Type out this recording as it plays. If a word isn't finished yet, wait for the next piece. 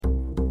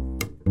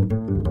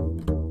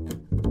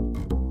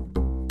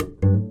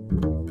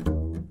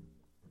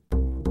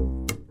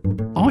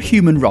Are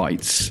human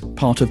rights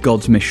part of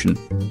God's mission?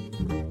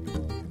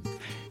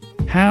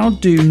 How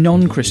do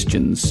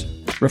non-Christians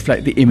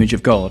reflect the image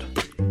of God?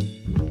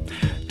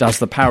 Does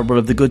the parable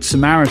of the Good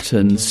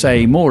Samaritan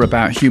say more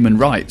about human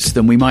rights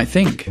than we might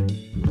think?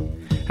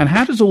 And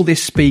how does all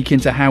this speak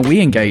into how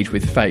we engage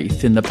with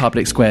faith in the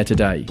public square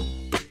today?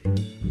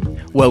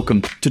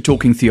 Welcome to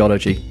Talking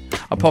Theology,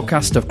 a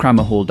podcast of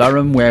Cranmer Hall,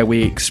 Durham, where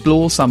we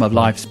explore some of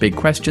life's big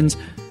questions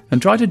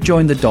and try to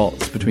join the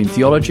dots between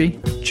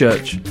theology,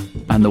 church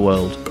and the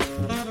world.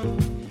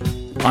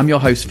 I'm your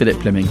host, Philip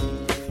Plimming,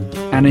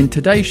 and in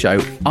today's show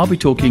I'll be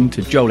talking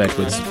to Joel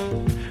Edwards.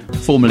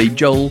 Formerly,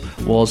 Joel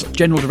was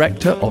General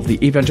Director of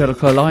the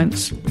Evangelical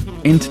Alliance,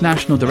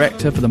 International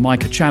Director for the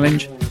Micah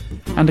Challenge,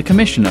 and a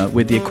Commissioner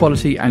with the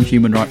Equality and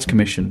Human Rights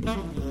Commission.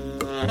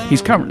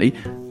 He's currently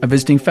a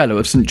visiting Fellow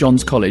of St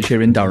John's College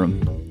here in Durham.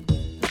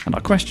 And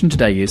our question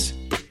today is,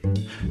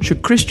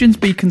 should Christians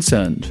be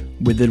concerned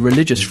with the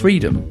religious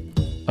freedom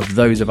of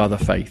those of other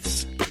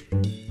faiths?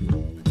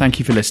 Thank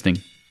you for listening,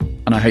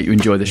 and I hope you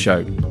enjoy the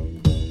show.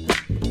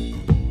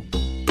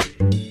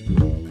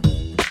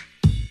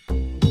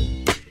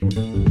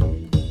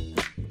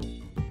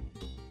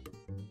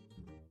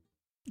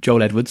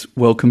 Joel Edwards,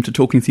 welcome to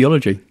Talking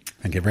Theology.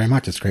 Thank you very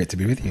much. It's great to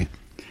be with you.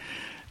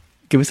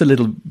 Give us a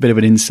little bit of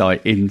an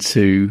insight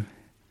into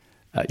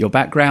your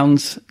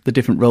backgrounds, the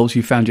different roles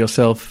you found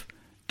yourself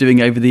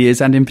doing over the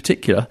years, and in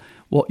particular,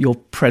 what your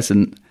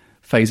present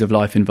phase of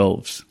life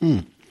involves.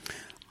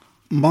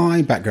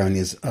 My background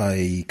is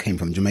I came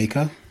from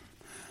Jamaica,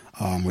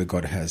 where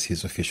God has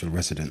his official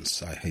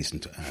residence, I hasten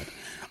to add.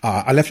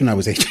 I left when I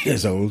was 8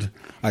 years old.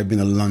 I've been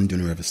a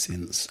Londoner ever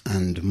since,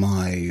 and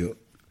my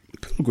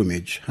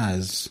pilgrimage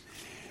has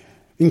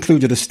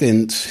included a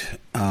stint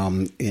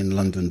in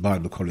London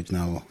Bible College,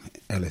 now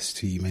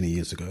LST, many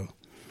years ago.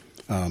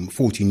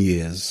 14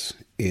 years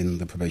in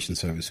the probation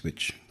service,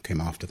 which came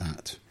after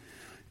that,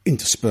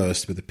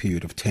 interspersed with a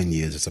period of 10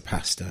 years as a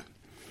pastor.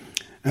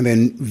 And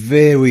then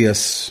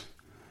various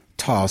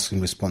tasks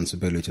and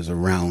responsibilities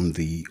around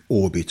the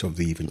orbit of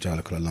the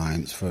Evangelical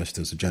Alliance, first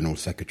as the General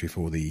Secretary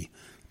for the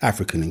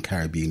African and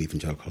Caribbean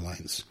Evangelical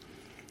Alliance,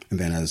 and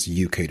then as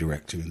UK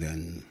Director, and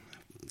then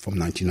from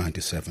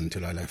 1997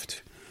 till I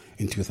left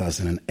in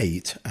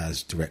 2008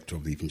 as Director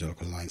of the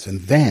Evangelical Alliance. And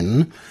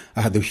then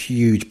I had the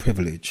huge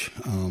privilege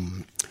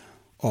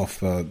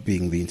of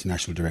being the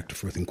International Director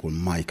for a thing called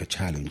Micah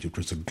Challenge, which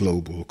was a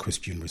global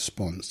Christian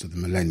response to the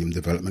Millennium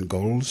Development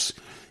Goals,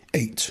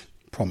 8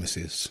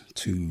 promises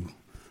to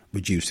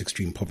reduce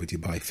extreme poverty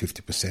by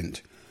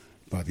 50%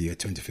 by the year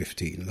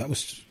 2015. That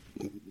was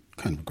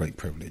kind of a great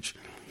privilege.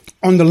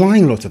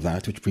 Underlying a lot of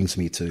that, which brings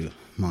me to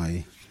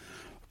my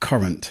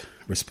current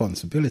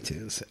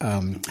responsibilities,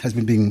 has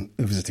been being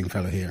a visiting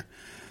fellow here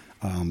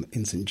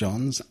in St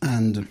John's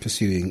and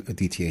pursuing a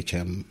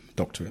DTHM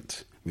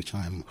doctorate, which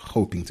I'm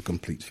hoping to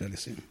complete fairly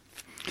soon.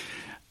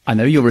 I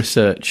know your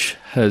research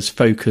has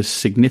focused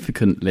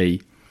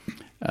significantly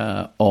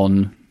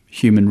on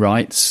human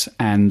rights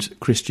and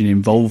Christian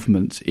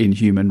involvement in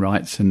human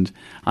rights and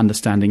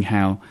understanding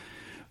how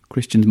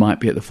Christians might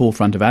be at the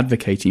forefront of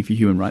advocating for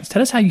human rights.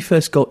 Tell us how you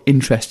first got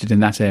interested in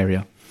that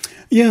area.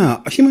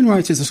 Yeah, human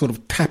rights is a sort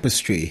of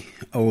tapestry,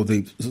 or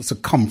the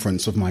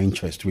circumference of my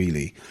interest,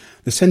 really.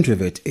 The centre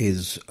of it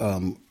is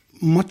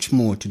much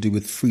more to do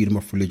with freedom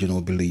of religion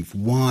or belief.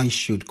 Why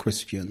should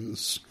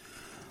Christians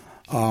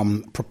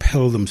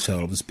propel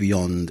themselves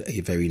beyond a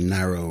very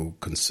narrow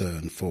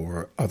concern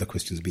for other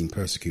Christians being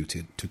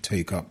persecuted to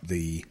take up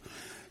the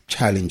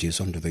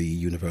challenges under the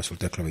Universal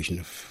Declaration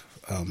of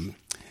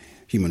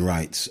Human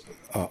Rights,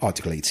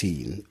 Article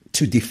 18,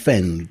 to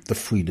defend the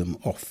freedom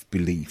of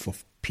belief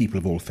of people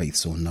of all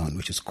faiths or none,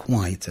 which is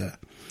quite a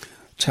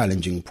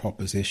challenging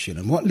proposition.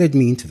 And what led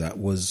me into that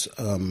was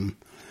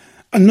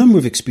a number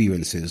of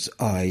experiences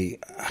I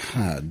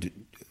had,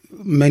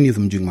 many of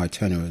them during my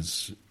tenure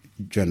as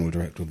General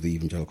Director of the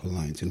Evangelical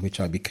Alliance, in which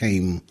I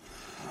became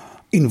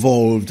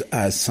involved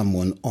as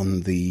someone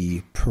on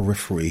the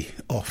periphery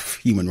of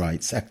human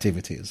rights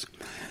activities.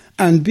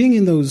 And being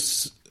in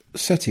those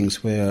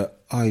settings where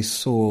I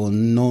saw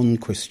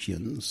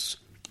non-Christians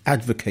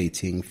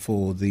advocating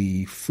for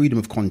the freedom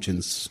of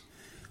conscience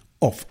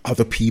of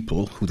other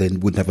people who then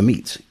would never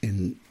meet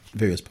in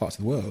various parts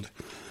of the world,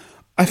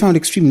 I found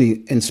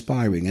extremely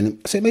inspiring. And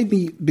so it made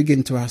me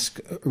begin to ask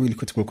a really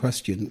critical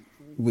question,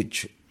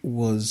 which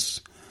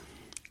was,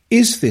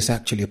 is this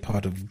actually a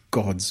part of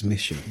God's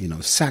mission? You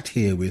know, sat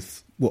here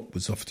with what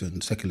was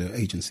often secular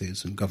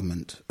agencies and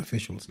government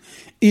officials.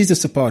 Is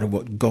this a part of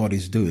what God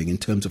is doing in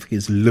terms of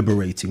his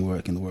liberating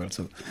work in the world?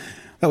 So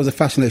that was a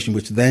fascination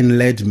which then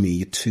led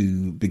me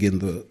to begin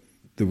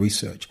the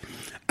research.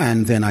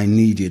 And then I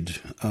needed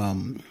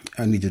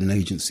an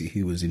agency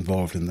who was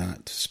involved in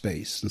that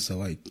space. And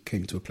so I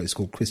came to a place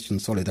called Christian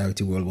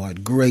Solidarity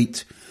Worldwide,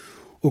 great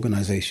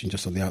organization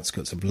just on the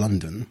outskirts of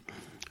London.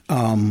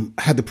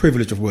 Had the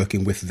privilege of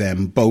working with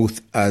them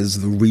both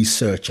as the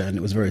researcher, and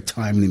it was very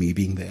timely me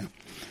being there,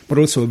 but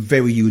also a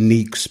very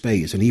unique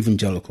space, an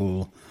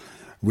evangelical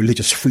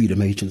religious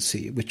freedom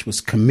agency, which was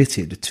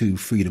committed to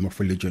freedom of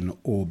religion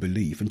or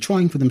belief, and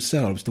trying for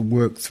themselves to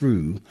work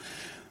through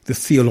the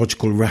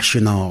theological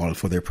rationale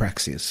for their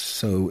praxis.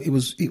 So it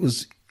was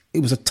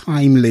a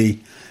timely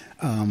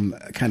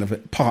kind of a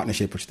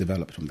partnership which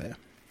developed from there.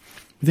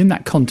 Within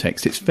that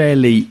context, it's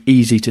fairly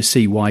easy to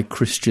see why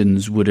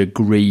Christians would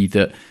agree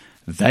that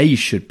they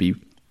should be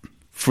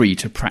free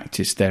to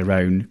practice their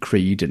own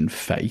creed and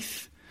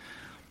faith.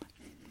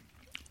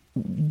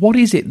 What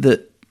is it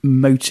that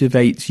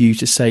motivates you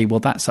to say,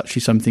 well, that's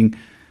actually something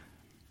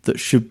that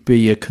should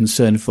be a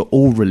concern for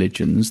all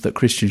religions, that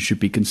Christians should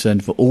be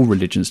concerned for all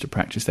religions to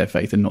practice their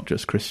faith and not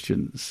just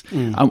Christians?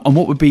 And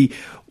what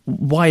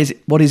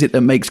is it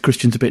that makes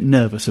Christians a bit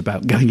nervous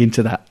about going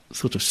into that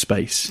sort of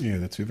space? Yeah,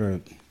 that's two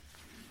very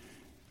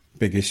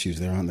big issues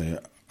there, aren't there?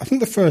 I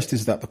think the first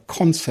is that the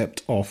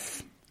concept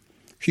of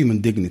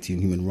human dignity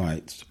and human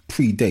rights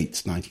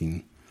predates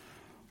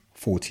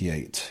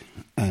 1948.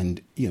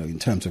 And, in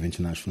terms of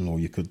international law,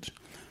 you could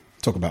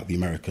talk about the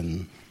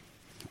American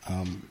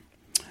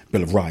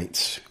Bill of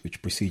Rights,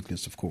 which preceded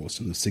this, of course,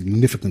 and the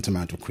significant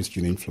amount of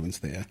Christian influence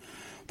there.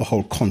 The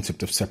whole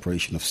concept of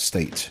separation of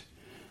state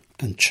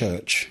and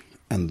church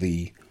and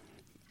the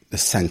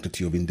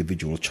sanctity of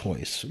individual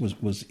choice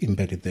was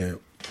embedded there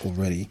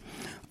already.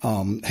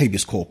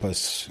 Habeas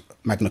corpus,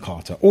 Magna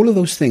Carta, all of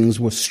those things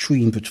were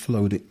streams which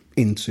flowed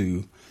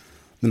into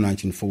the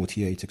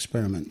 1948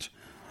 experiment.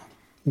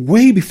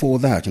 Way before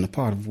that, and a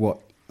part of what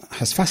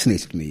has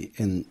fascinated me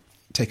in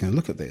taking a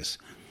look at this,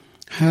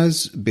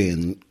 has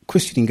been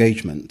Christian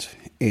engagement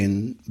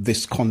in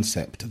this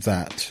concept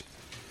that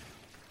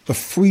the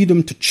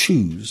freedom to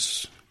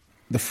choose,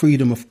 the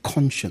freedom of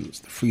conscience,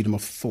 the freedom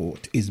of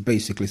thought is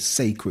basically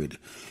sacred,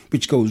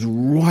 which goes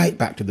right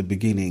back to the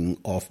beginning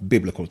of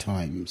biblical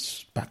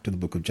times, back to the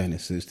book of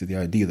Genesis, to the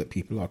idea that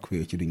people are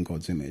created in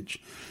God's image.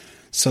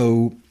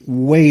 So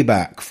way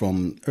back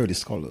from early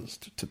scholars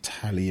to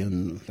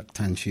Tertullian,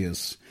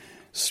 Lactantius,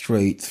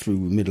 straight through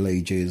Middle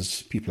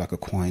Ages, people like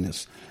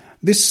Aquinas,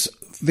 this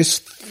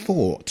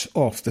thought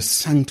of the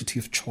sanctity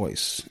of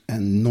choice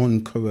and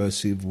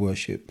non-coercive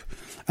worship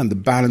and the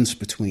balance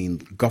between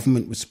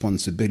government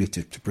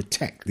responsibility to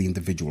protect the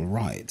individual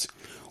rights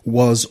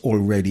was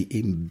already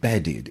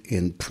embedded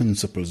in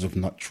principles of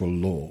natural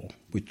law,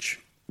 which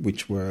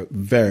were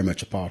very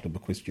much a part of the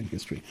Christian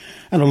history.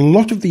 And a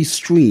lot of these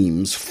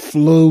streams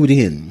flowed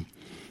in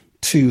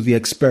to the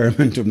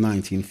experiment of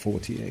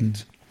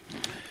 1948.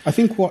 I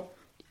think what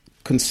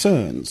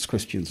concerns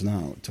Christians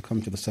now, to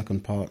come to the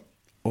second part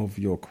of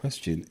your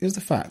question, is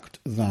the fact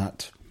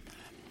that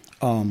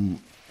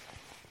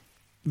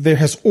there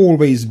has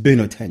always been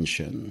a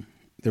tension,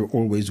 there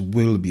always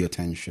will be a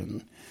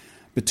tension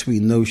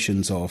between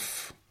notions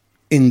of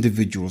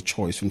individual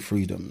choice and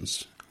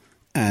freedoms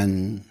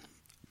and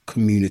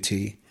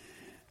community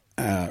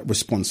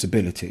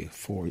responsibility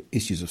for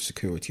issues of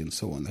security and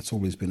so on. That's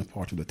always been a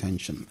part of the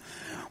tension.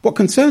 What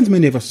concerns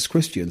many of us as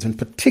Christians, and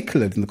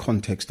particularly in the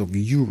context of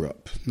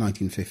Europe,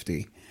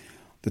 1950,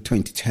 the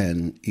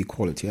 2010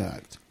 Equality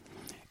Act,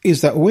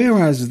 is that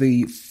whereas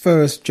the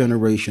first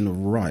generation of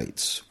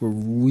rights were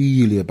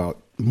really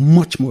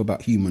much more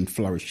about human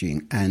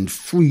flourishing and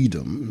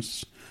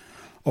freedoms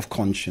of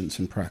conscience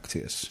and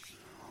practice,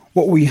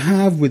 what we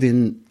have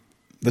within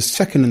the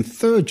second and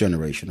third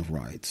generation of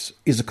rights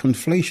is a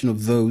conflation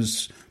of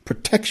those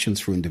protections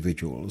for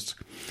individuals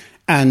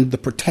and the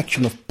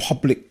protection of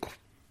public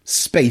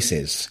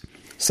spaces.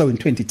 So in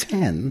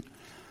 2010,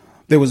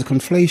 there was a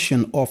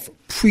conflation of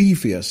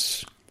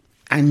previous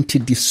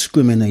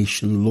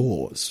anti-discrimination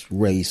laws,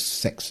 race,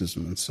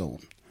 sexism, and so on,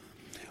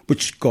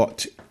 which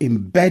got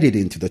embedded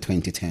into the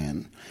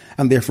 2010.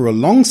 And therefore,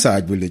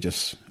 alongside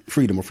religious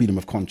freedom or freedom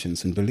of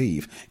conscience and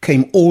belief,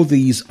 came all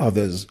these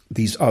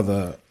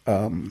other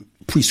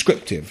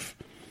prescriptive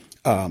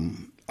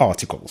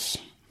articles,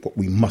 what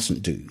we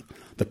mustn't do,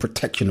 the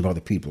protection of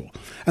other people.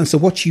 And so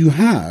what you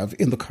have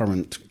in the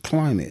current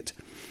climate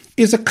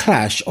is a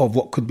clash of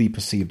what could be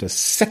perceived as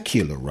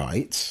secular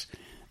rights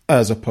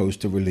as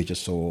opposed to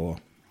religious or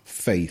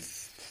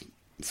faith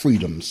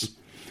freedoms.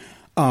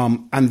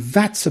 And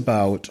that's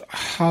about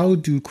how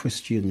do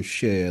Christians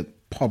share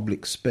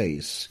public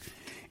space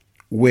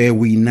where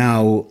we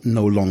now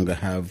no longer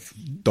have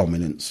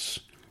dominance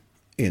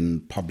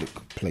in public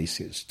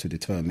places to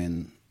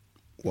determine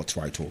what's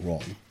right or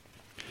wrong.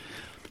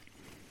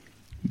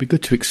 It'd be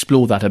good to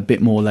explore that a bit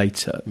more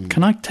later.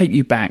 Can I take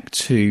you back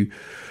to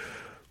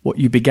what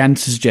you began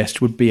to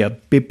suggest would be a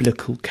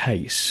biblical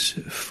case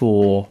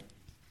for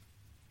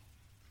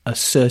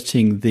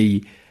asserting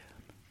the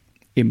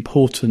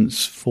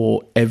importance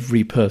for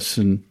every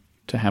person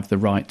to have the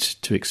right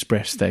to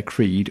express their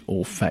creed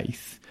or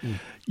faith?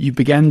 You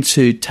began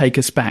to take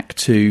us back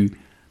to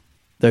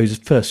those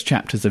first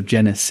chapters of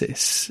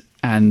Genesis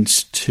and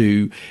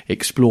to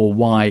explore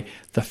why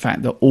the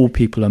fact that all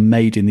people are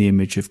made in the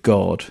image of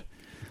God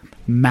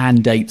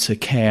mandates a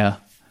care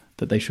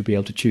that they should be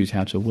able to choose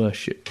how to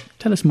worship.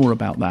 Tell us more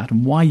about that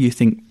and why you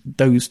think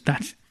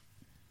that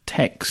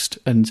text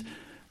and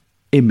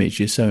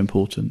image is so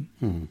important.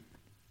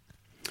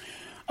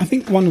 I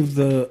think one of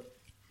the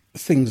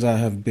things I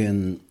have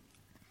been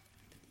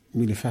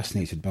really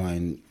fascinated by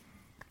and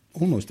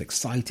almost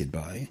excited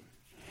by,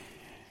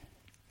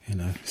 in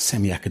a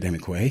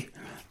semi-academic way,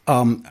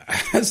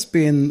 has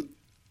been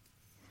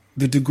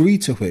the degree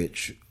to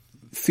which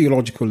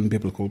theological and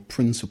biblical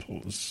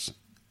principles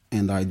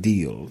and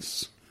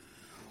ideals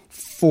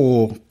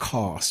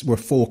were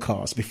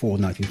forecast before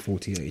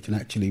 1948 and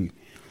actually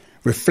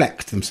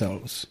reflect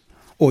themselves,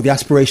 or the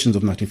aspirations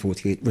of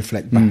 1948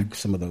 reflect back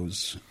some of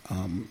those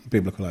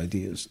biblical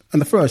ideas.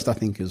 And the first, I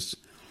think, is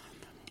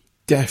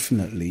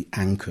definitely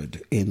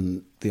anchored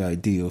in the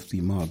idea of the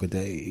Imago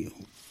Dei.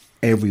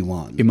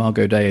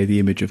 Imago Dei, the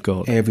image of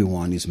God.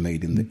 Everyone is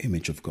made in the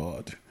image of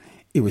God,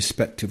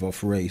 irrespective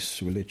of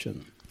race,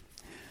 religion,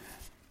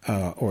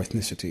 or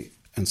ethnicity,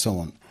 and so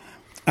on.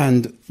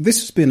 And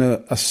this has been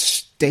a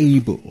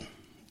stable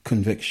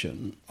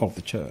conviction of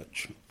the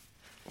Church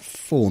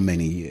for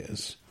many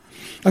years.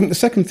 I think the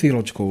second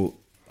theological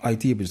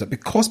idea is that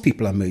because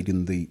people are made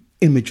in the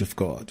image of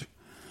God,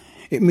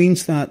 it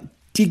means that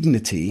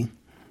dignity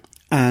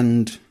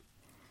and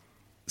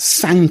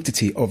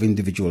sanctity of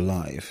individual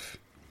life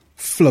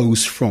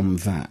flows from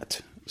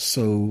that.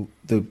 So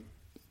the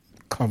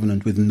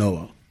covenant with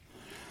Noah,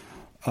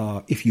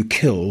 if you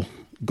kill,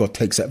 God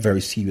takes that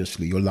very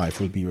seriously. Your life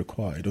will be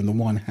required. On the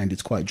one hand,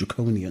 it's quite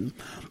draconian,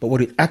 but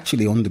what it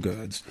actually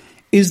undergirds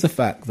is the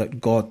fact that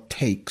God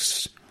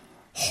takes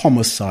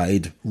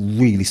homicide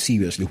really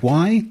seriously.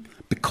 Why?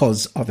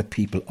 Because other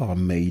people are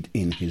made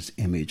in his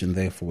image, and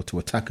therefore to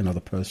attack another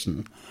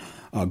person,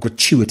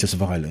 gratuitous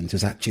violence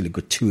is actually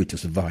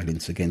gratuitous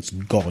violence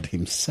against God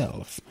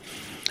himself.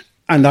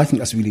 And I think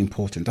that's really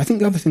important. I think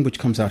the other thing which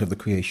comes out of the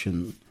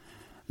creation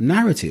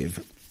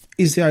narrative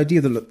is the idea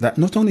that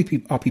not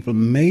only are people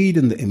made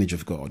in the image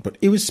of God, but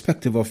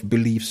irrespective of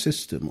belief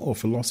system or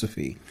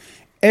philosophy,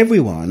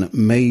 everyone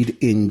made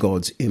in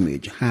God's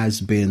image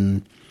has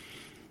been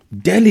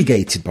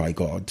delegated by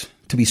God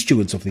to be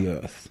stewards of the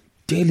earth,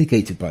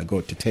 delegated by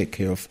God to take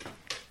care of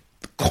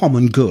the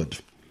common good.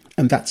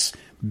 And that's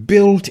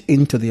built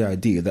into the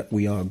idea that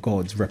we are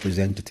God's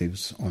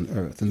representatives on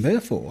earth. And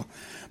therefore,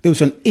 there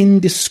was an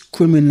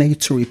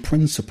indiscriminatory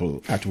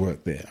principle at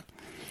work there.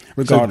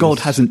 So God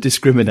hasn't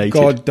discriminated.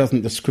 God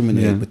doesn't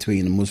discriminate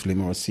between a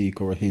Muslim or a Sikh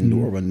or a Hindu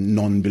or a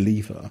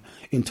non-believer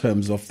in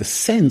terms of the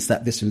sense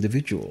that this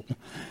individual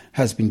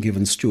has been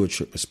given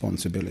stewardship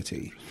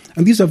responsibility.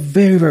 And these are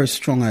very, very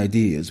strong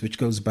ideas, which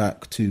goes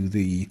back to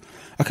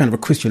a kind of a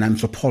Christian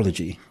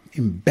anthropology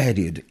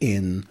embedded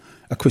in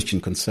a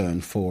Christian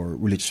concern for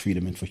religious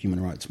freedom and for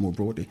human rights more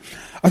broadly.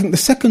 I think the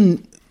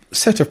second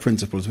set of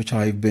principles, which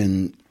I've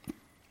been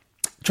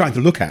trying to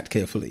look at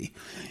carefully,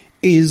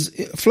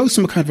 flows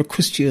from a kind of a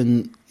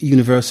Christian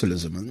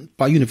universalism. And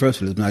by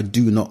universalism, I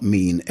do not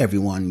mean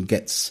everyone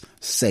gets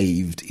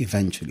saved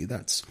eventually.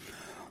 That's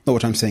not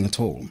what I'm saying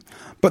at all.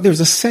 But there's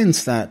a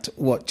sense that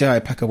what J.I.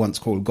 Packer once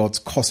called God's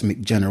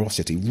cosmic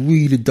generosity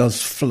really does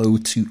flow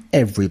to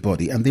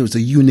everybody. And there's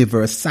a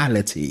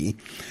universality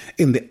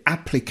in the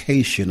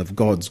application of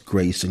God's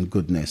grace and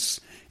goodness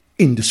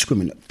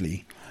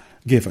indiscriminately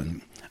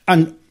given.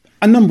 And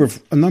a number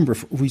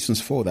of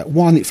reasons for that.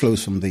 One, it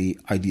flows from the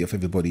idea of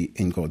everybody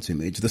in God's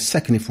image. The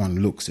second, if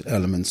one looks at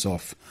elements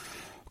of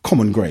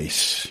common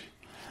grace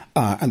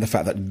and the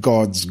fact that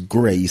God's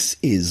grace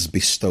is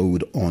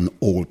bestowed on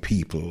all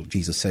people.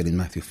 Jesus said in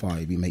Matthew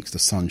 5, he makes the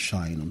sun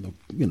shine on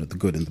the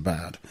good and the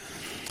bad.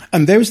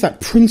 And there is that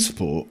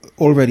principle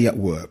already at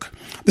work.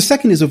 The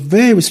second is a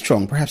very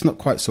strong, perhaps not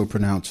quite so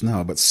pronounced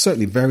now, but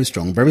certainly very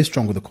strong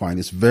with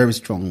Aquinas, very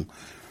strong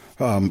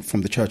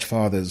from the Church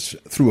Fathers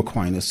through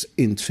Aquinas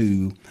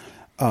into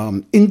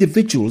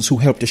individuals who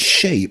helped to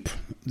shape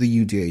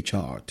the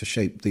UDHR, to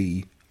shape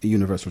the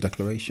Universal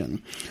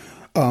Declaration,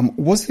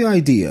 was the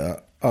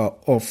idea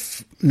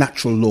of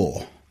natural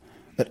law,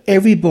 that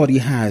everybody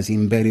has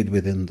embedded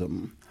within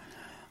them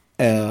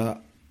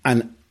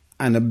an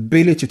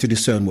ability to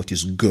discern what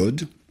is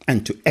good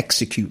and to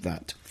execute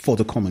that for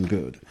the common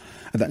good.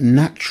 And that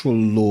natural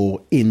law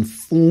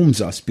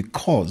informs us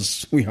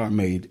because we are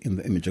made in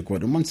the image of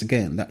God. And once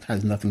again, that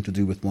has nothing to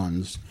do with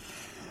one's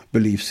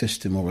belief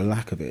system or a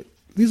lack of it.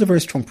 These are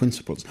very strong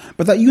principles.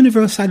 But that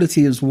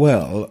universality as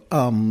well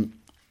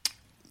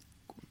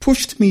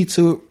pushed me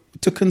to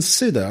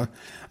consider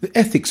the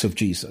ethics of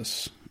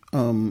Jesus.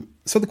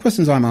 So the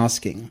questions I'm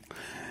asking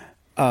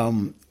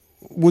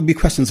would be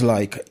questions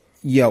like,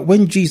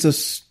 when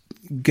Jesus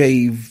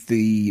gave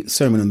the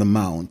Sermon on the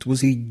Mount,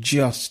 was he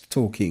just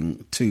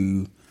talking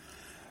to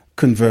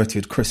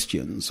converted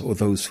Christians or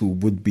those who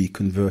would be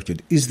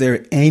converted? Is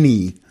there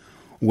any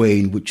way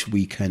in which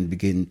we can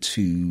begin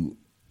to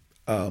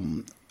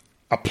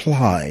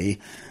apply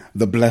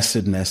the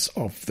blessedness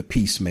of the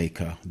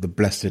peacemaker, the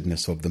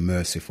blessedness of the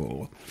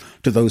merciful,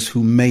 to those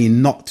who may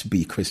not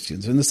be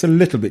Christians? And it's a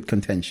little bit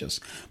contentious,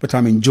 but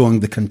I'm enjoying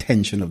the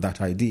contention of that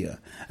idea,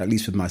 at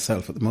least with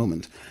myself at the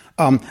moment.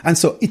 And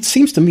so it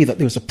seems to me that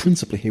there's a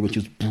principle here which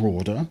is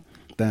broader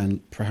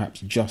than perhaps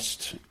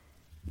just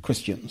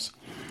Christians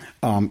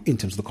in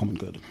terms of the common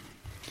good.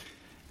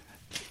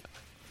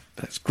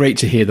 That's great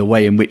to hear the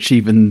way in which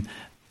even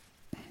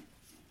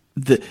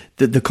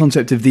the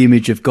concept of the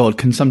image of God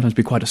can sometimes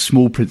be quite a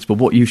small principle.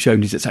 What you've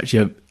shown is it's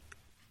actually a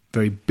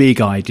very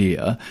big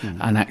idea,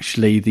 and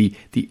actually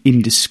the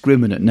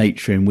indiscriminate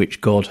nature in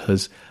which God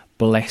has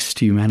blessed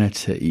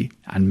humanity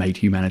and made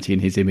humanity in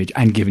his image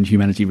and given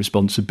humanity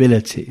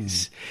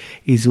responsibilities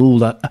is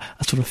all a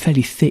sort of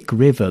fairly thick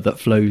river that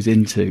flows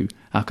into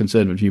our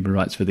concern with human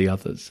rights for the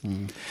others.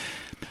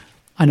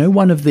 I know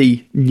one of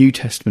the New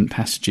Testament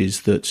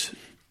passages that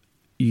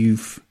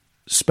you've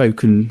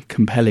spoken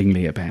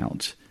compellingly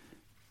about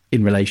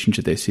in relation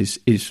to this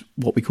is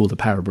what we call the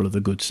parable of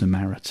the Good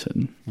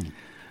Samaritan.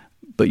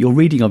 But your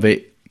reading of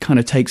it kind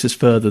of takes us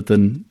further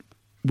than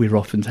we're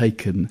often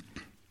taken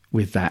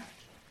with that,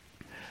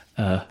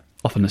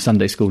 often a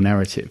Sunday school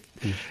narrative.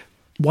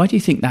 Why do you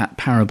think that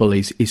parable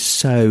is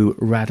so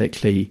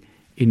radically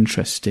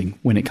interesting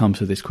when it comes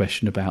to this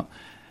question about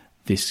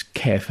this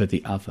care for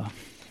the other?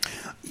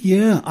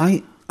 Yeah,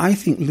 I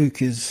think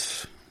Luke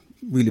is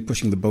really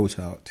pushing the boat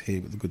out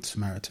here with the Good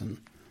Samaritan,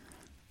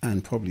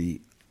 and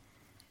probably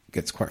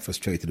gets quite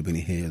frustrated when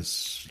he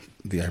hears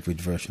the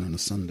average version on a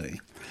Sunday.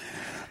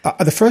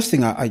 The first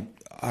thing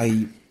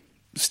I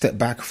step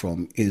back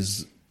from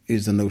is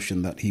the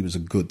notion that he was a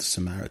good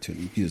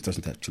Samaritan. Jesus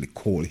doesn't actually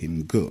call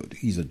him good.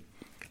 He's a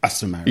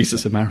Samaritan. He's a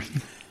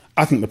Samaritan.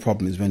 I think the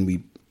problem is when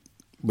we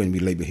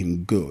label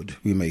him good,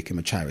 we make him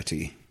a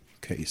charity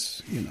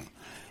case,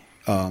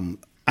 and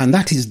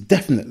that is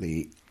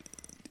definitely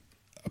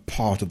a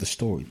part of the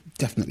story,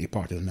 definitely a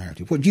part of the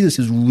narrative. What Jesus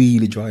is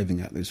really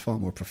driving at is far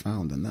more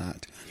profound than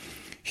that.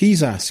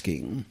 He's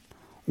asking,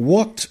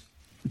 what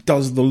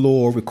does the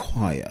law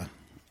require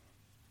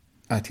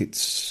at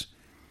its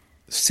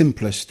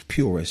simplest,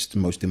 purest,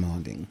 most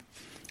demanding?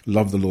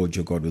 Love the Lord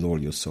your God with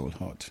all your soul,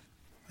 heart,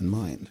 and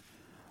mind.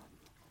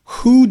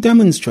 Who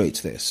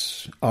demonstrates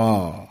this?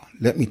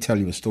 Let me tell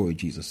you a story,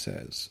 Jesus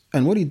says.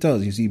 And what he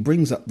does is he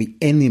brings up the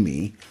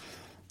enemy,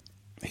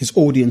 his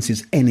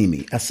audience's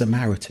enemy, a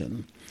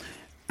Samaritan,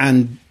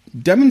 and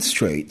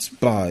demonstrates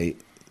by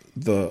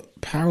the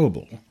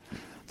parable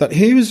that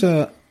here is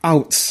an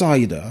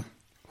outsider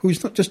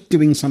who's not just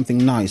doing something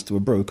nice to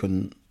a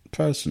broken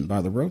person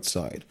by the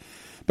roadside,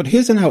 but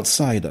here's an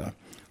outsider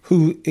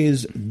who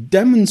is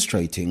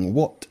demonstrating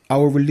what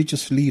our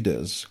religious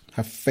leaders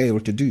have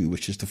failed to do,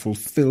 which is to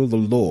fulfill the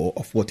law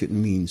of what it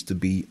means to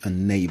be a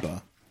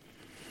neighbor.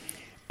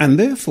 And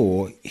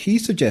therefore,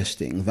 he's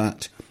suggesting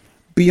that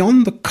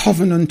beyond the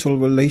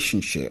covenantal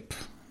relationship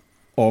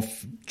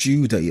of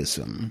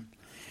Judaism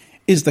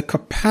is the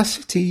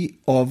capacity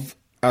of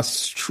a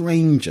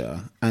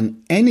stranger,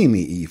 an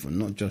enemy even,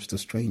 not just a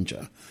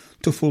stranger,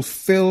 to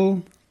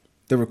fulfill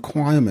the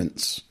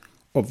requirements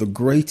of the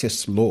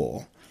greatest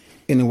law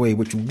in a way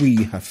which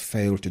we have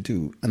failed to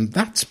do. And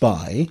that's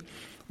by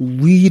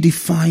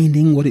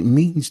redefining what it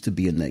means to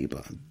be a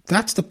neighbor.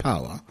 That's the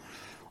power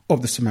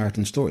of the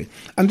Samaritan story.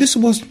 And this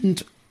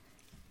wasn't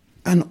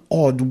an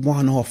odd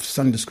one-off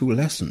Sunday school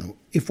lesson.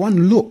 If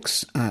one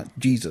looks at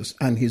Jesus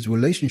and his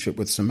relationship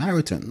with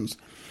Samaritans,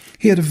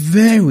 he had a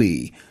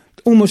very,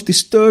 almost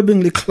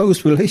disturbingly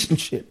close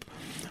relationship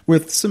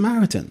with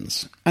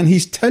Samaritans. And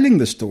he's telling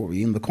the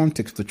story in the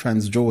context of the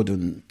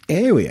Transjordan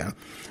area,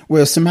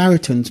 where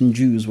Samaritans and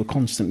Jews were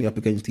constantly up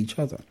against each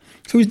other.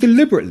 So he's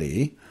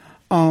deliberately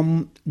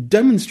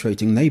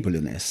demonstrating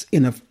neighborliness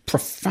in a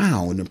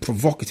profound and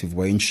provocative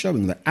way, and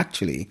showing that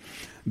actually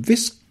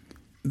this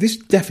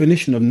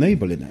definition of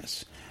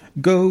neighborliness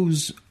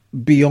goes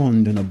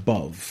beyond and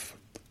above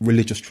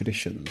religious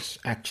traditions.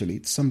 Actually,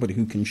 it's somebody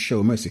who can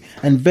show mercy.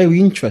 And very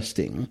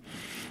interesting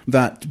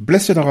that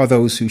blessed are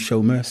those who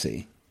show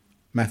mercy,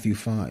 Matthew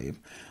 5.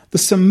 The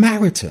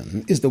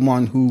Samaritan is the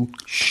one who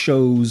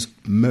shows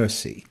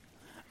mercy.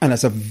 And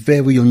that's a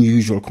very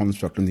unusual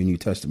construct in the New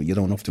Testament. You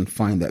don't often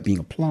find that being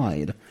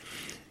applied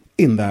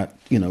in that,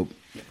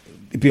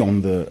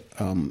 beyond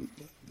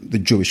the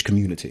Jewish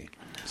community.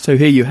 So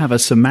here you have a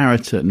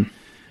Samaritan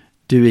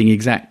doing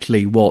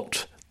exactly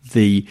what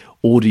the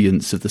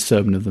audience of the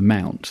Sermon on the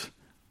Mount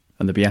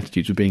and the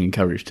Beatitudes were being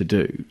encouraged to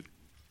do,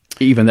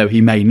 even though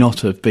he may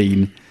not have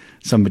been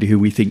somebody who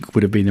we think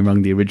would have been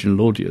among the original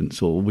audience,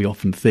 or we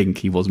often think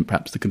he wasn't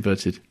perhaps the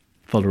converted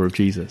follower of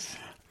Jesus.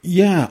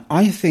 Yeah,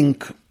 I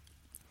think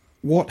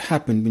what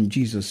happened when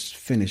Jesus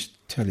finished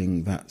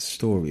telling that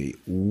story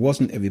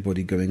wasn't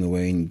everybody going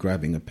away and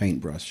grabbing a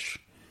paintbrush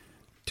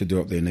to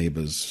do up their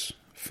neighbour's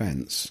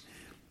fence.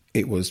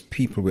 It was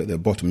people with their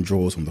bottom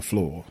drawers on the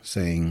floor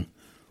saying,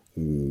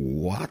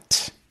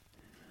 what?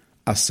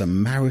 A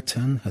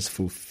Samaritan has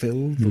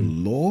fulfilled the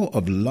law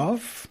of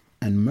love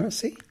and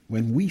mercy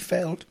when we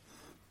failed?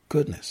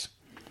 Goodness.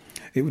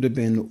 It would have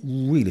been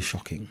really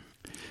shocking.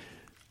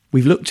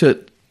 We've looked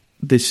at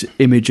this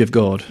image of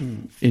God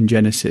in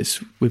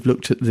Genesis. We've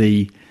looked at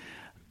the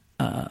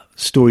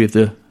story of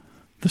the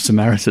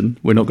Samaritan.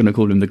 We're not going to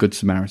call him the Good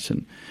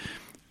Samaritan.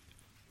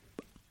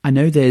 I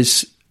know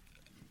there's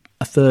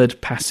a third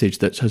passage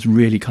that has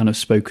really kind of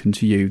spoken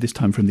to you, this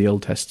time from the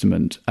Old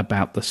Testament,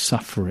 about the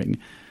suffering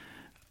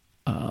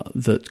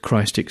that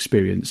Christ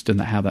experienced,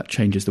 and how that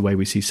changes the way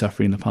we see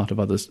suffering on the part of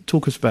others.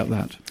 Talk us about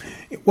that.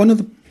 One of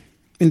the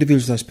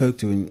individuals I spoke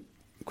to in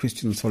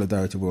Christian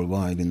Solidarity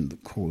Worldwide in the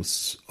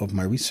course of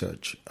my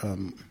research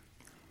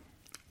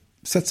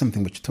said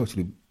something which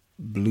totally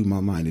blew my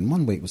mind. In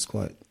one way, it was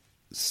quite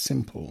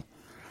simple.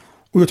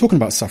 We were talking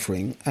about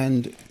suffering,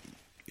 and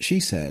she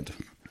said,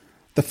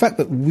 the fact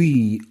that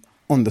we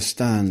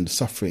understand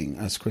suffering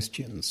as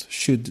Christians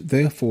should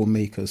therefore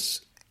make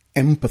us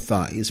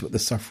empathize with the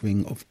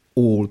suffering of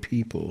all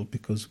people,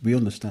 because we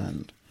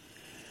understand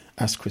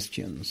as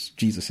Christians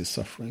Jesus is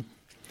suffering.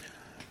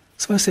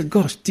 So I said,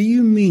 gosh, do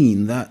you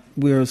mean that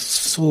we're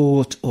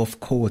sort of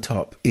caught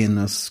up in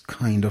a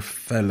kind of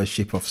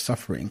fellowship of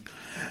suffering?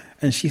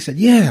 And she said,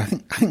 yeah, I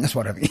think that's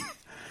what I mean.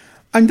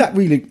 And that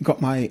really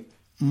got my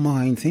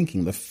mind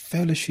thinking, the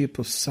fellowship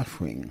of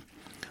suffering.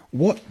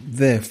 What,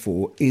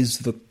 therefore, is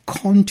the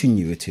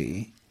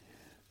continuity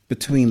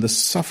between the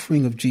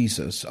suffering of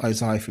Jesus,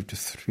 Isaiah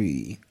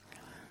 53,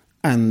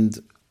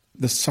 and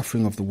the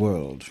suffering of the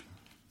world?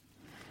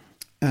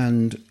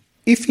 And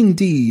if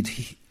indeed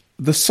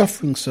the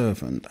suffering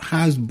servant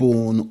has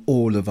borne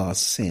all of our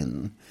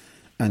sin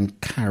and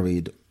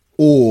carried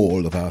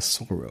all of our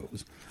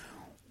sorrows,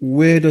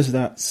 where does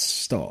that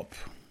stop?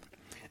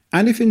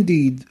 And if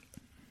indeed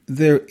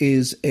there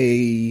is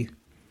a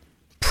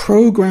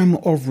program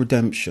of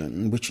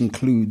redemption which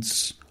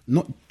includes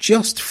not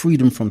just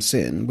freedom from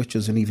sin, which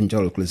as an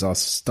evangelical is our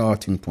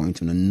starting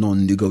point and a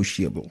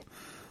non-negotiable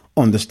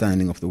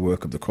understanding of the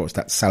work of the cross,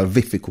 that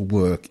salvific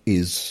work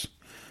is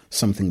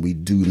something we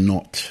do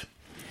not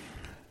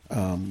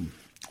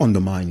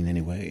undermine in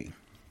any way.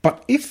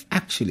 But if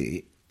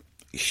actually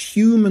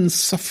human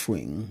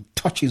suffering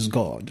touches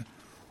God,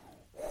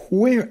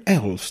 where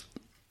else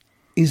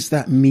is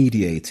that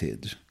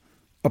mediated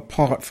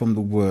apart from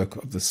the work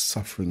of the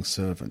suffering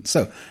servant?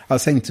 So I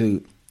was saying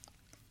to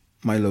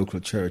my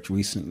local church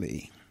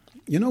recently,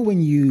 you know,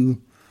 when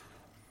you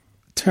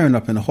turn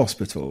up in a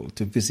hospital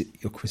to visit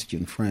your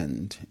Christian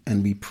friend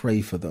and we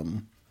pray for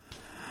them,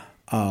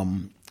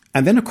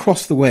 and then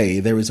across the way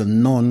there is a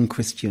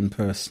non-Christian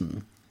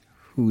person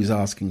who is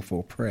asking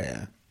for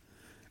prayer,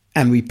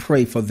 and we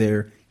pray for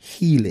their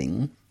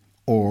healing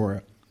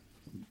or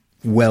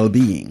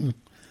well-being,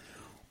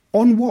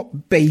 on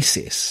what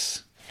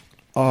basis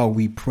are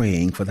we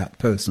praying for that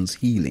person's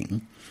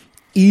healing,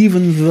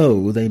 even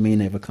though they may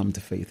never come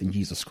to faith in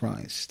Jesus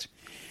Christ?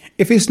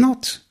 If it's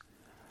not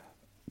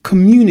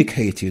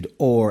communicated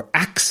or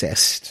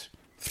accessed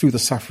through the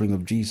suffering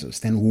of Jesus,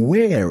 then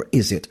where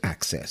is it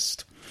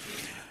accessed?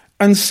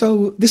 And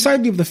so this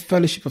idea of the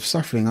fellowship of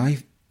suffering I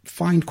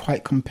find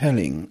quite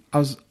compelling. I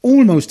was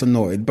almost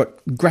annoyed,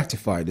 but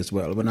gratified as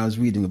well, when I was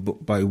reading a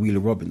book by Wheeler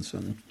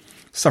Robinson,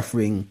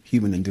 Suffering,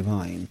 Human and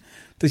Divine,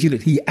 to see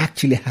that he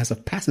actually has a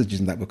passage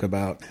in that book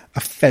about a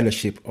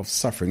fellowship of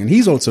suffering. And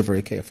he's also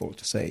very careful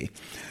to say,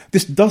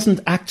 this doesn't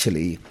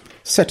actually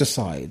set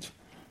aside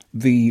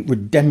the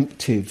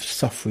redemptive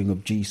suffering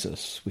of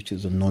Jesus, which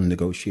is a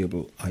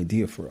non-negotiable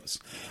idea for us,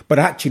 but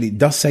actually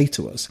does say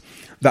to us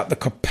that the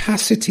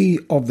capacity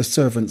of the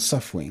servant's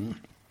suffering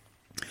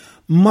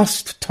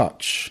must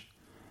touch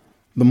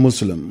the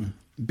Muslim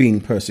being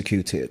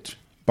persecuted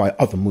by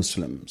other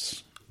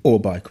Muslims or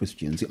by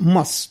Christians. It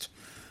must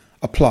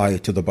apply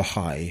to the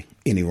Baha'i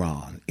in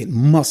Iran. It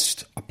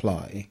must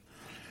apply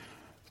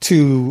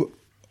to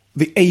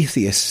the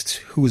atheist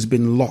who has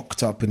been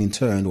locked up and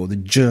interned, or the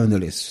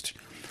journalist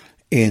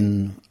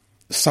in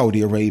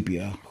Saudi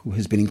Arabia who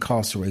has been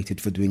incarcerated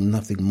for doing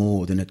nothing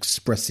more than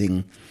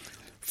expressing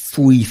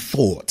free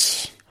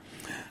thoughts.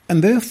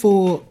 And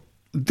therefore,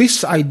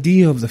 this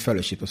idea of the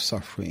fellowship of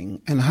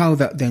suffering and how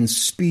that then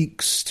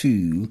speaks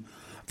to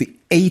the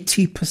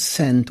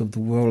 80% of the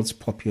world's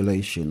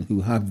population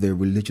who have their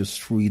religious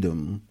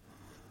freedom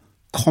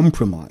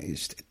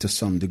compromised to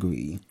some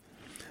degree,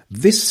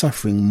 this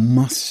suffering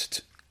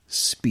must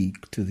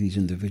speak to these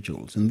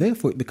individuals. And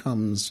therefore it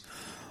becomes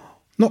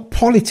not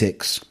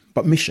politics,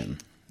 but mission,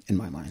 in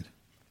my mind.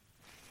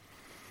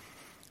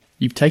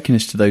 You've taken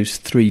us to those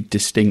three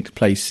distinct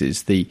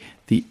places, the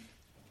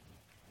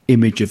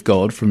image of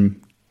God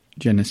from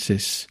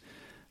Genesis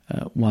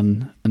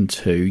 1 and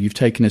 2. You've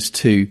taken us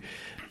to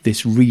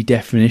this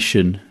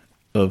redefinition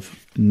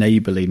of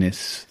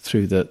neighbourliness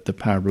through the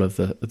parable of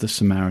the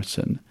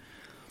Samaritan,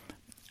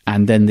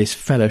 and then this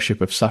fellowship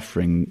of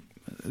suffering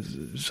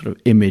sort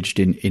of imaged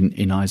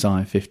in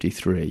Isaiah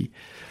 53.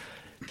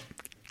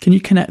 Can you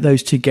connect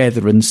those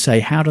together and say,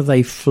 how do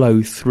they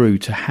flow through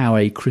to how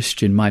a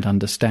Christian might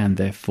understand,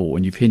 therefore,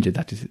 and you've hinted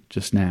at it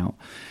just now,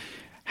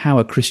 how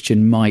a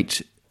Christian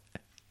might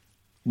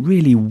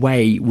really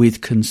weigh with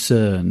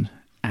concern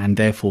and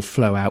therefore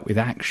flow out with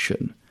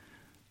action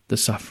the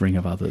suffering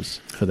of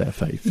others for their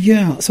faith?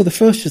 Yeah, so the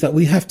first is that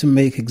we have to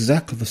make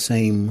exactly the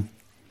same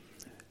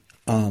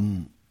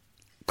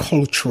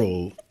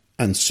cultural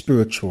and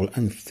spiritual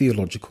and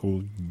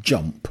theological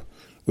jump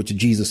which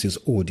Jesus'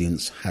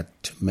 audience had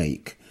to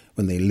make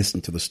when they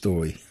listened to the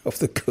story of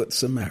the Good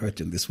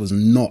Samaritan. This was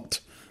not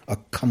a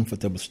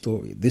comfortable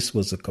story. This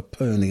was a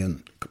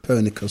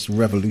Copernicus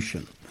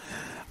revolution.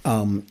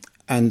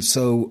 And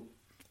so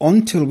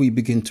until we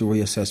begin to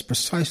reassess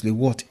precisely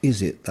what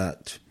is it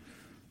that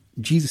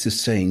Jesus is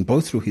saying,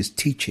 both through his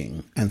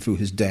teaching and through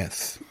his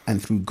death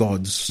and through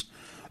God's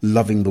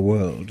loving the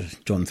world,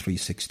 John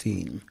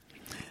 3:16,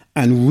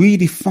 and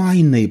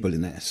redefine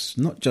neighborliness,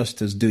 not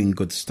just as doing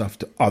good stuff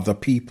to other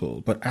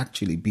people, but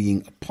actually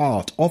being a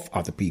part of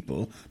other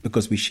people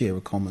because we share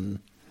a common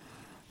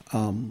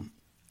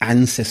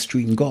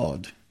ancestry in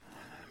God.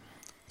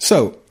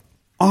 So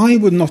I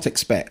would not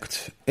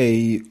expect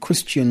a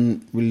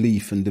Christian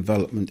relief and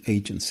development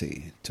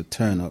agency to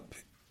turn up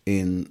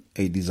in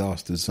a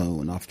disaster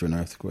zone after an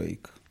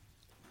earthquake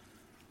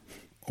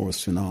or a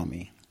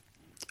tsunami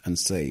and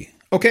say,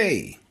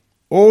 okay,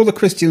 all the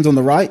Christians on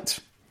the right,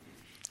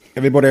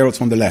 everybody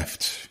else on the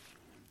left.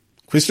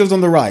 Christians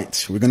on the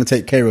right, we're going to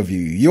take care of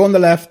you. You on the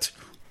left,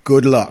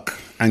 good luck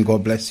and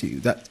God bless you.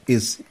 That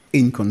is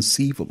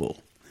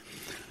inconceivable.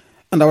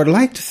 And I would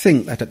like to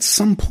think that at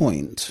some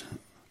point,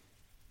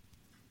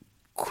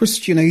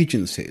 Christian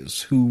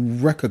agencies who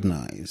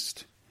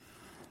recognized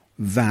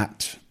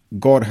that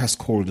God has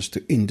called us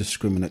to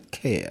indiscriminate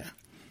care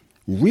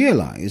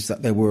realized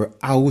that they were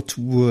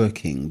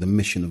outworking the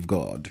mission of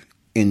God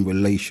in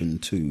relation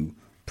to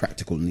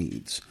practical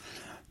needs.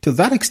 To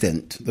that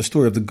extent, the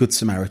story of the Good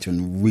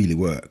Samaritan really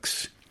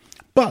works.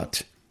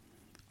 But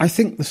I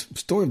think the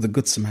story of the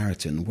Good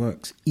Samaritan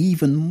works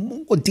even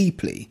more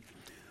deeply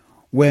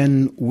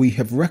when we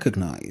have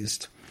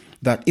recognized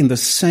that in the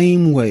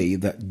same way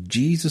that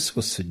Jesus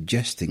was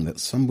suggesting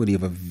that somebody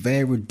of a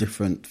very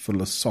different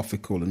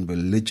philosophical and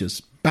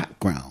religious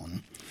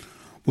background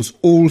was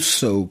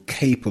also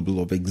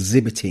capable of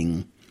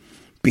exhibiting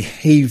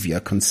behavior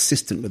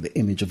consistent with the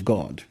image of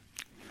God,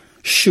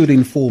 should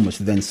inform us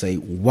to then say,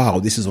 wow,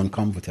 this is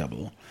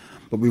uncomfortable.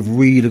 But we've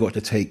really got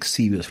to take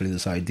seriously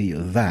this idea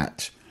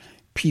that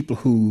people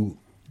who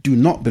do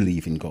not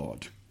believe in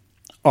God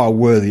are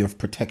worthy of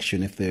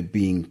protection if they're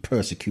being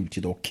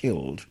persecuted or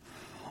killed,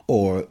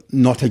 or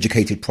not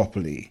educated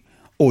properly,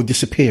 or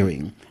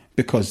disappearing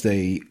because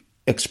they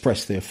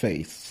express their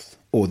faith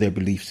or their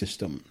belief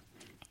system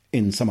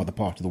in some other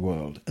part of the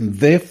world. And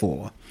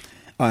therefore,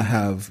 I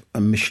have a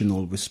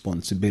missional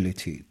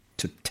responsibility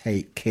to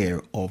take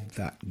care of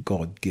that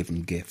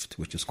God-given gift,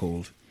 which is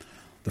called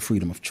the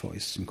freedom of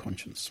choice and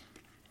conscience.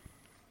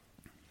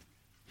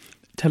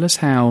 Tell us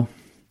how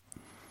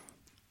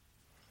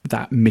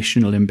that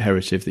missional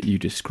imperative that you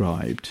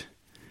described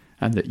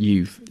and that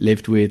you've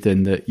lived with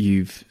and that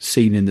you've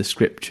seen in the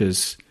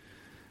scriptures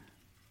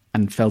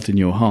and felt in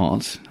your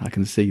heart, I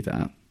can see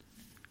that.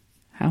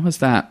 How has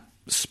that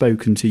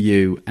spoken to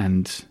you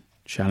and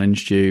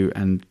challenged you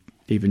and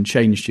even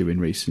changed you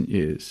in recent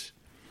years?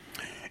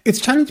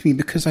 It's challenged me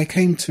because I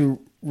came to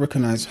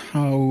recognize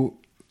how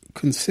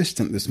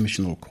consistent this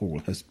missional call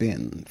has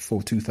been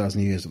for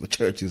 2,000 years of the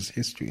church's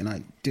history, and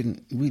I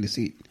didn't really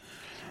see it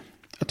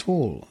at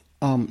all.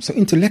 So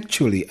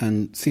intellectually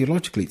and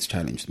theologically it's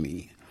challenged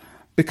me,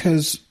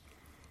 because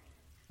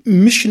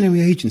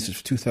missionary agencies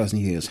for 2,000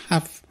 years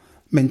have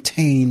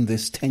maintained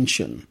this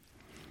tension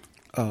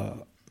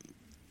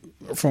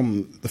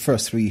from the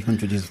first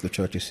 300 years of the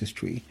church's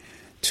history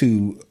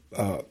to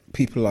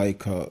people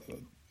like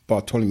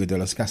Bartolomé de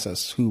las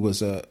Casas, who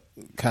was a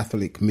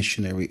Catholic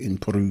missionary in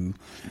Peru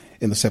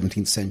in the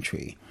 17th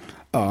century,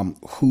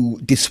 who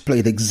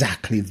displayed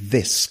exactly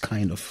this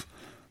kind of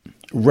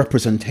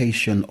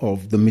representation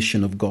of the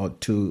mission of God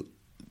to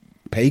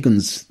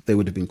pagans, they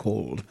would have been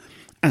called,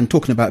 and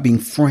talking about being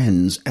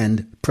friends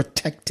and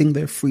protecting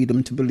their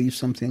freedom to believe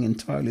something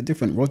entirely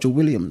different. Roger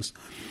Williams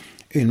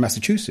in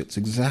Massachusetts,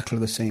 exactly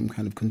the same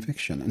kind of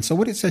conviction. And so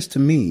what it says to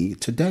me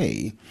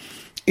today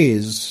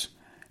is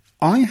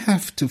I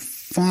have to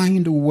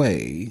find a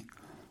way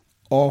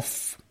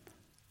of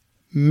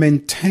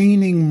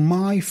maintaining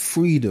my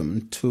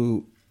freedom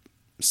to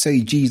say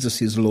Jesus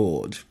is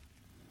Lord,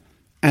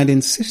 and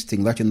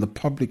insisting that in the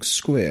public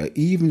square,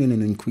 even in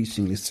an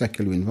increasingly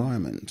secular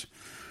environment,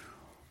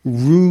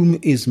 room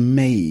is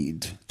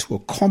made to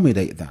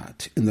accommodate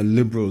that in the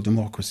liberal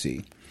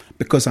democracy,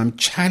 because I'm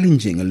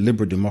challenging a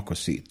liberal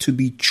democracy to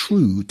be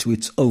true to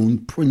its own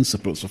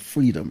principles of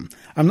freedom.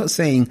 I'm not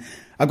saying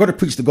I've got to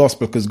preach the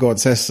gospel because God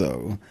says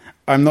so.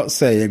 I'm not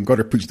saying I've got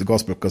to preach the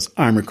gospel because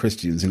I'm a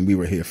Christian and we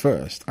were here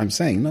first. I'm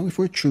saying, no, if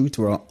we're true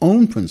to our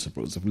own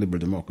principles of liberal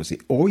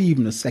democracy, or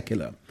even a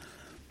secular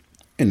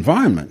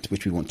environment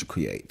which we want to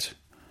create,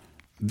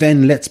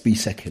 then let's be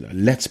secular.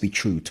 Let's be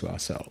true to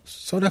ourselves.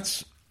 So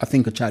that's, I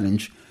think, a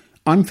challenge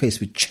I'm faced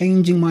with,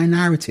 changing my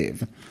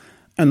narrative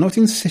and not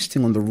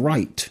insisting on the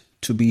right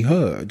to be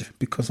heard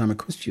because I'm a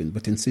Christian,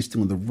 but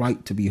insisting on the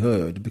right to be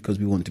heard because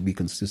we want to be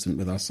consistent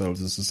with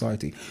ourselves as a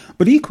society.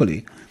 But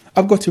equally,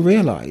 I've got to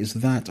realize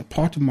that a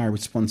part of my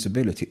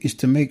responsibility is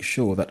to make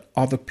sure that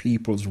other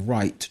people's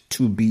right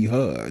to be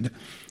heard,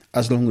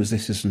 as long as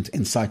this isn't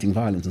inciting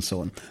violence and so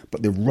on,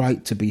 but the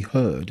right to be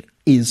heard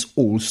is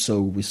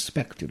also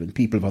respected, and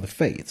people of other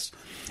faiths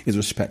is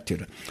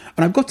respected.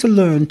 And I've got to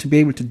learn to be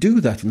able to do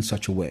that in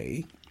such a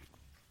way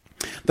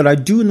that I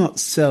do not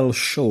sell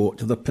short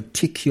the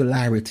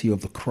particularity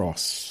of the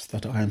cross,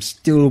 that I am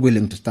still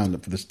willing to stand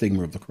up for the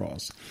stigma of the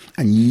cross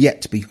and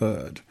yet be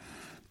heard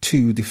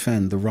to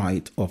defend the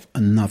right of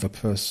another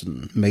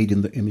person made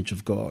in the image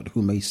of God,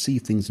 who may see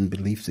things and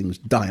believe things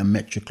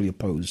diametrically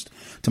opposed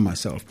to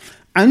myself,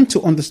 and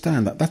to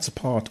understand that that's a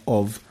part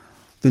of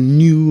the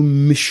new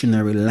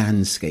missionary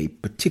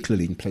landscape,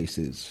 particularly in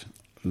places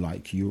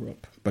like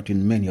Europe, but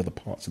in many other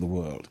parts of the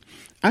world,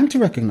 and to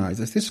recognize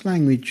that this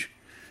language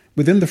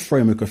within the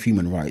framework of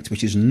human rights,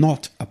 which is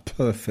not a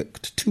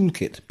perfect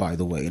toolkit, by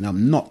the way, and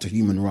I'm not a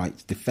human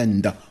rights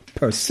defender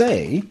per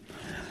se,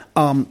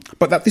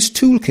 but that this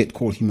toolkit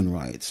called human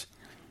rights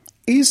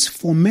is,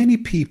 for many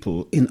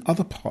people in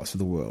other parts of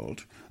the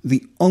world,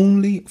 the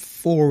only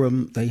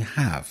forum they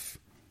have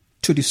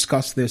to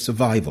discuss their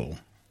survival,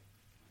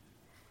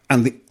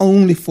 and the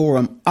only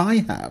forum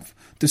I have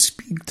to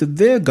speak to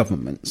their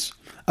governments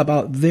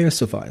about their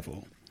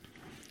survival.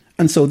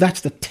 And so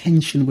that's the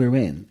tension we're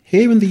in.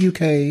 Here in the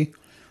UK,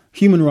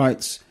 human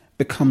rights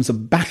becomes a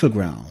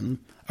battleground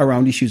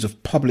around issues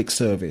of public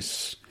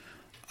service,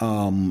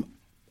 and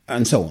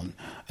so on,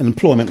 and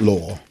employment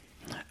law.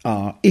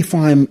 If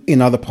I'm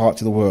in other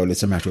parts of the world,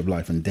 it's a matter of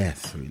life and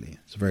death, really.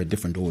 It's a very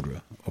different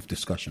order of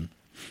discussion.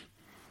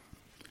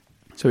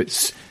 So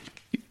it's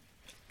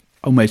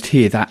almost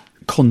here that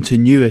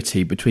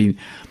continuity between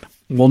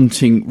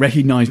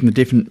recognising the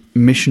different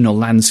missional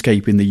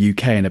landscape in the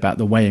UK and about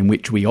the way in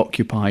which we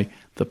occupy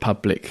the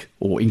public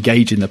or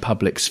engage in the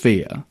public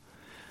sphere.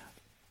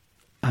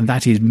 And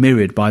that is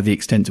mirrored by the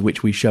extent to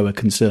which we show a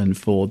concern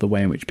for the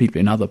way in which people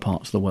in other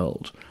parts of the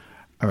world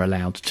are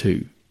allowed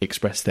to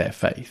express their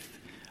faith.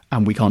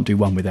 And we can't do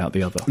one without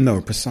the other. No,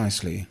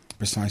 precisely.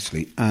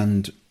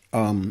 And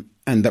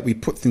that we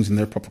put things in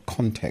their proper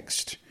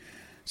context.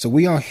 So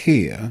we are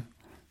here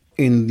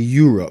in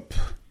Europe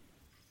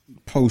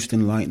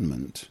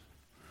post-Enlightenment,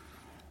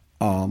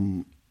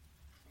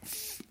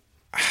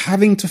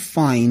 having to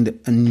find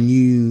a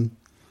new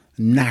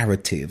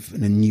narrative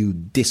and a new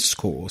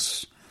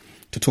discourse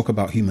to talk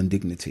about human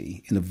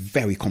dignity in a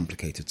very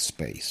complicated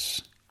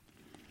space.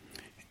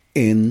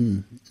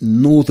 In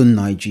northern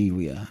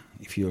Nigeria,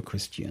 if you're a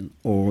Christian,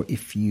 or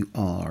if you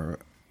are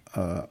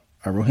a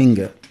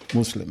Rohingya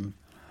Muslim,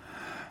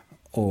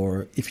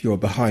 or if you're a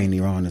Baha'i in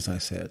Iran, as I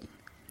said,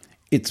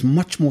 it's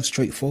much more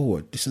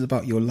straightforward. This is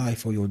about your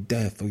life or your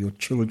death or your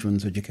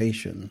children's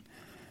education.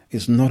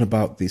 It's not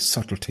about the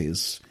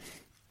subtleties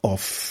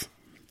of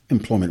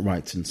employment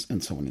rights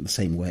and so on in the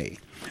same way.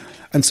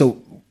 And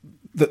so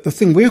the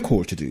thing we're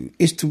called to do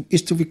is to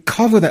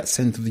recover that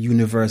sense of the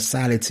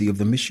universality of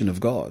the mission of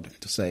God,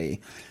 to say,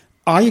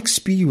 I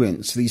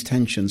experience these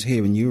tensions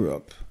here in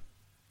Europe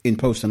in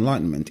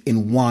post-Enlightenment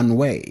in one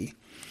way.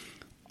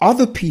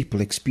 Other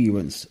people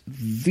experience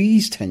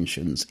these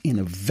tensions in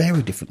a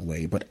very different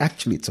way, but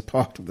actually it's a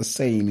part of the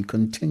same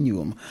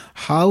continuum.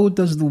 How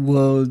does the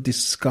world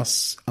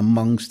discuss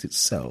amongst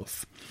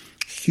itself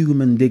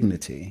human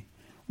dignity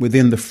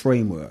within the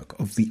framework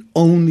of the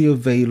only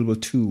available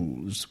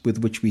tools with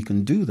which we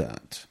can do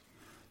that,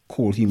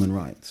 called human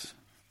rights?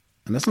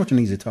 And that's not an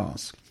easy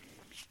task.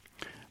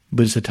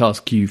 But it's a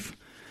task you've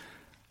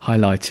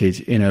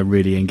highlighted in a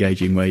really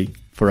engaging way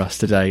for us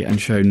today and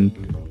shown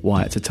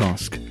why it's a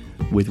task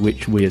with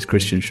which we as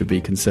Christians should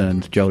be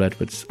concerned. Joel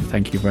Edwards,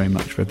 thank you very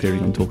much for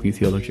appearing on Talking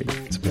Theology.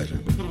 It's a pleasure.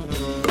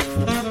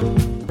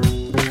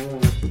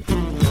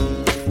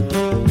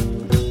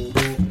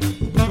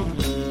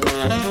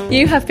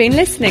 You have been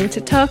listening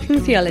to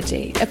Talking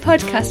Theology, a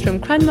podcast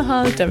from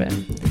Cranmahall,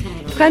 Durham.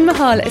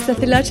 Cranmahall is a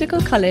theological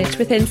college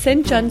within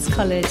St John's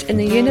College in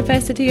the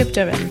University of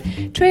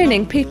Durham,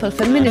 training people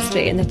for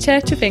ministry in the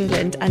Church of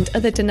England and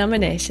other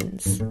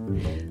denominations.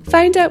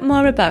 Find out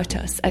more about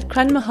us at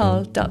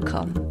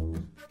cranmahall.com.